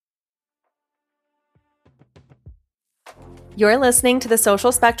You're listening to the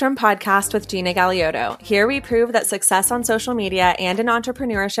Social Spectrum podcast with Gina Galiotto. Here we prove that success on social media and in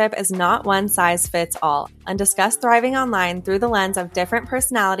entrepreneurship is not one size fits all, and discuss thriving online through the lens of different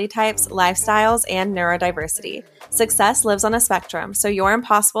personality types, lifestyles, and neurodiversity. Success lives on a spectrum, so your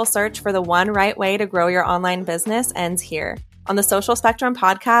impossible search for the one right way to grow your online business ends here. On the Social Spectrum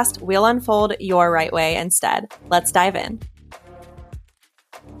podcast, we'll unfold your right way instead. Let's dive in.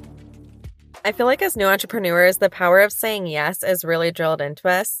 I feel like as new entrepreneurs, the power of saying yes is really drilled into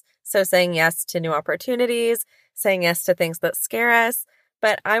us. So saying yes to new opportunities, saying yes to things that scare us.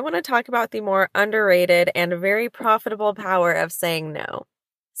 But I want to talk about the more underrated and very profitable power of saying no.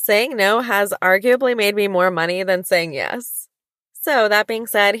 Saying no has arguably made me more money than saying yes. So that being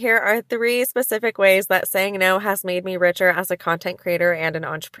said, here are 3 specific ways that saying no has made me richer as a content creator and an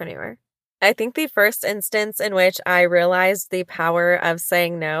entrepreneur. I think the first instance in which I realized the power of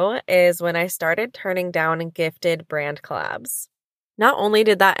saying no is when I started turning down gifted brand collabs. Not only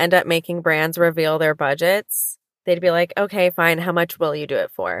did that end up making brands reveal their budgets, they'd be like, okay, fine, how much will you do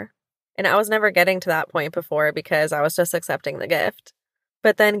it for? And I was never getting to that point before because I was just accepting the gift.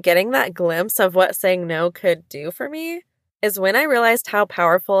 But then getting that glimpse of what saying no could do for me is when I realized how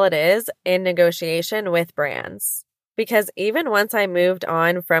powerful it is in negotiation with brands. Because even once I moved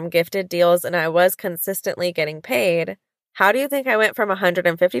on from gifted deals and I was consistently getting paid, how do you think I went from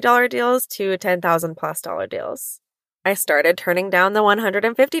 $150 deals to $10,000 plus deals? I started turning down the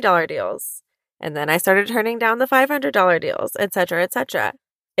 $150 deals. And then I started turning down the $500 deals, etc., etc.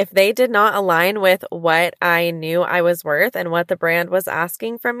 If they did not align with what I knew I was worth and what the brand was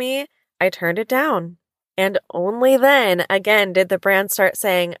asking from me, I turned it down. And only then, again, did the brand start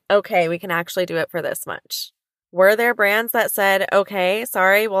saying, okay, we can actually do it for this much. Were there brands that said, okay,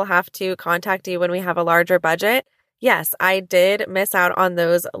 sorry, we'll have to contact you when we have a larger budget? Yes, I did miss out on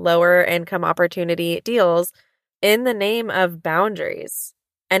those lower income opportunity deals in the name of boundaries.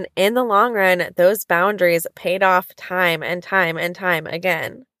 And in the long run, those boundaries paid off time and time and time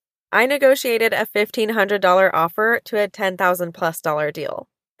again. I negotiated a $1,500 offer to a $10,000 plus deal.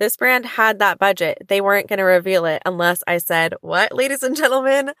 This brand had that budget. They weren't going to reveal it unless I said, what, ladies and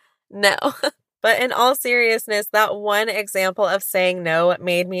gentlemen? No. But in all seriousness, that one example of saying no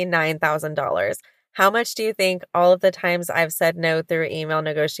made me $9,000. How much do you think all of the times I've said no through email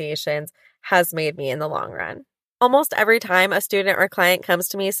negotiations has made me in the long run? Almost every time a student or client comes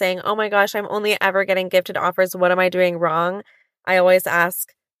to me saying, oh my gosh, I'm only ever getting gifted offers. What am I doing wrong? I always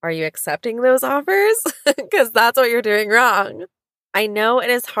ask, are you accepting those offers? Because that's what you're doing wrong. I know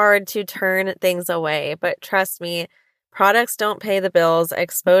it is hard to turn things away, but trust me, products don't pay the bills.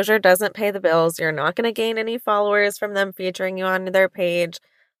 Exposure doesn't pay the bills. You're not going to gain any followers from them featuring you on their page.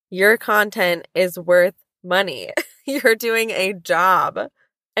 Your content is worth money. You're doing a job.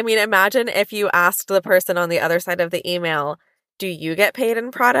 I mean, imagine if you asked the person on the other side of the email, do you get paid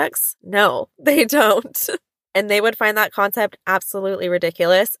in products? No, they don't. And they would find that concept absolutely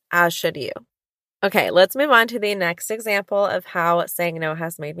ridiculous, as should you. Okay, let's move on to the next example of how saying no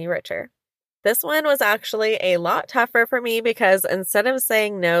has made me richer. This one was actually a lot tougher for me because instead of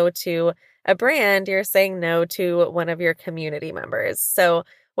saying no to a brand, you're saying no to one of your community members. So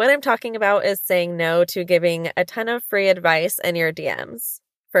what I'm talking about is saying no to giving a ton of free advice in your DMs.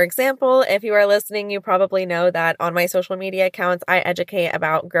 For example, if you are listening, you probably know that on my social media accounts, I educate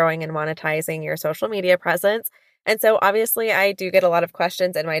about growing and monetizing your social media presence. And so obviously I do get a lot of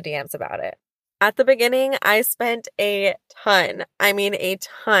questions in my DMs about it. At the beginning, I spent a ton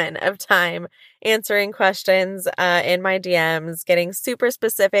of time answering questions in my DMs, getting super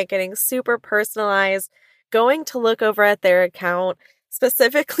specific, getting super personalized, going to look over at their account,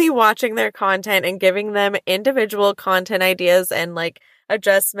 specifically watching their content and giving them individual content ideas and like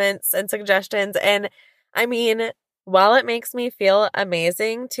adjustments and suggestions. And I mean, while it makes me feel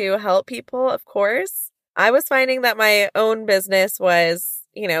amazing to help people, of course, I was finding that my own business was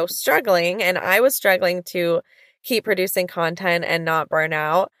struggling, and I was struggling to keep producing content and not burn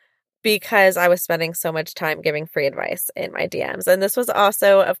out because I was spending so much time giving free advice in my DMs. And this was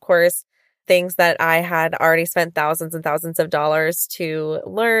also, of course, things that I had already spent thousands and thousands of dollars to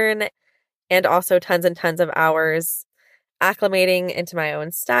learn, and also tons and tons of hours acclimating into my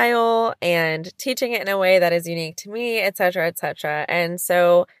own style and teaching it in a way that is unique to me, etc., etc. And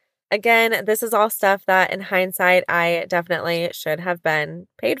so again, this is all stuff that in hindsight, I definitely should have been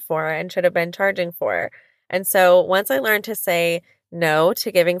paid for and should have been charging for. And so once I learned to say no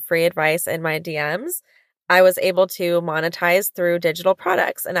to giving free advice in my DMs, I was able to monetize through digital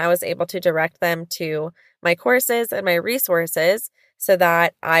products, and I was able to direct them to my courses and my resources so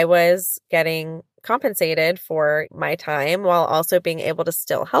that I was getting compensated for my time while also being able to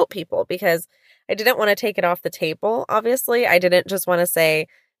still help people, because I didn't want to take it off the table. Obviously, I didn't just want to say,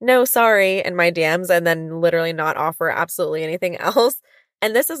 no, sorry, in my DMs and then literally not offer absolutely anything else.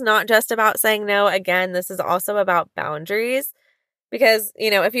 And this is not just about saying no. Again, this is also about boundaries, because,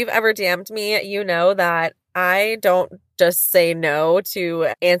 if you've ever DM'd me, you know that I don't just say no to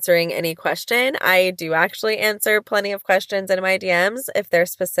answering any question. I do actually answer plenty of questions in my DMs if they're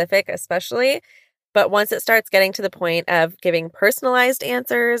specific, especially. But once it starts getting to the point of giving personalized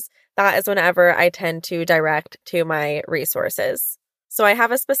answers, that is whenever I tend to direct to my resources. So I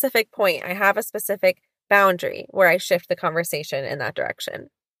have a specific point. I have a specific boundary where I shift the conversation in that direction.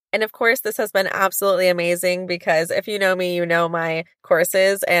 And of course, this has been absolutely amazing, because if you know me, you know my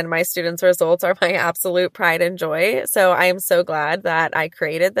courses and my students' results are my absolute pride and joy. So I am so glad that I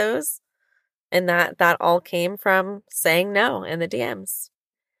created those and that all came from saying no in the DMs.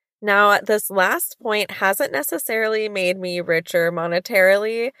 Now, this last point hasn't necessarily made me richer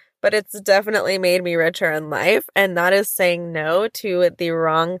monetarily, but it's definitely made me richer in life, and that is saying no to the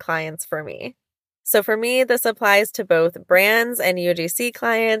wrong clients for me. So for me, this applies to both brands and UGC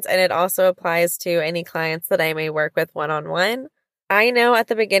clients, and it also applies to any clients that I may work with one-on-one. I know at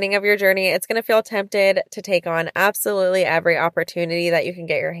the beginning of your journey, it's going to feel tempted to take on absolutely every opportunity that you can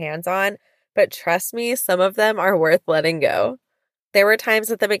get your hands on, but trust me, some of them are worth letting go. There were times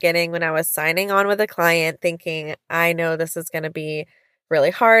at the beginning when I was signing on with a client thinking, I know this is going to be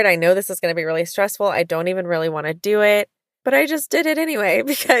really hard. I know this is going to be really stressful. I don't even really want to do it. But I just did it anyway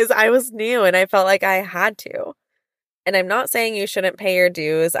because I was new and I felt like I had to. And I'm not saying you shouldn't pay your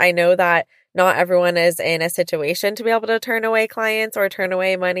dues. I know that not everyone is in a situation to be able to turn away clients or turn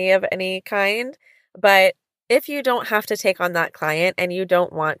away money of any kind. But if you don't have to take on that client and you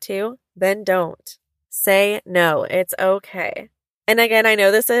don't want to, then don't. Say no. It's okay. And again, I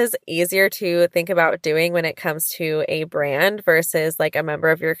know this is easier to think about doing when it comes to a brand versus like a member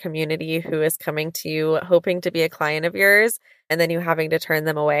of your community who is coming to you hoping to be a client of yours and then you having to turn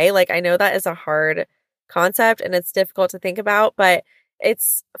them away. Like, I know that is a hard concept and it's difficult to think about, but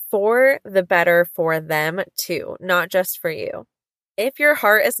it's for the better for them too, not just for you. If your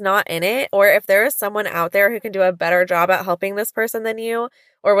heart is not in it, or if there is someone out there who can do a better job at helping this person than you,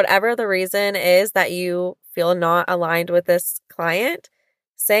 or whatever the reason is that you feel not aligned with this client,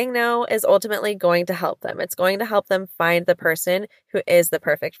 saying no is ultimately going to help them. It's going to help them find the person who is the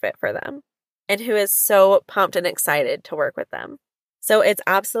perfect fit for them and who is so pumped and excited to work with them. So it's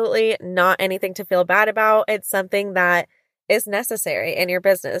absolutely not anything to feel bad about. It's something that is necessary in your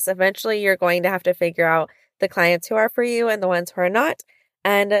business. Eventually, you're going to have to figure out the clients who are for you and the ones who are not.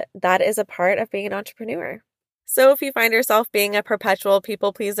 And that is a part of being an entrepreneur. So if you find yourself being a perpetual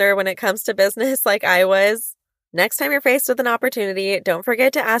people pleaser when it comes to business like I was, next time you're faced with an opportunity, don't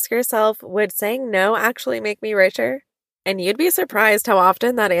forget to ask yourself, would saying no actually make me richer? And you'd be surprised how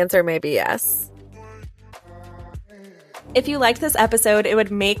often that answer may be yes. If you liked this episode, it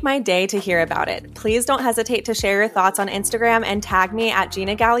would make my day to hear about it. Please don't hesitate to share your thoughts on Instagram and tag me at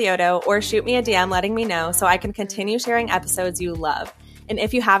Gina Galiotto or shoot me a DM letting me know so I can continue sharing episodes you love. And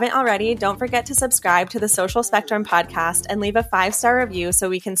if you haven't already, don't forget to subscribe to the Social Spectrum podcast and leave a 5-star review so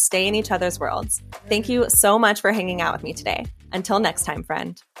we can stay in each other's worlds. Thank you so much for hanging out with me today. Until next time,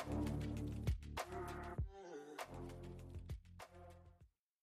 friend.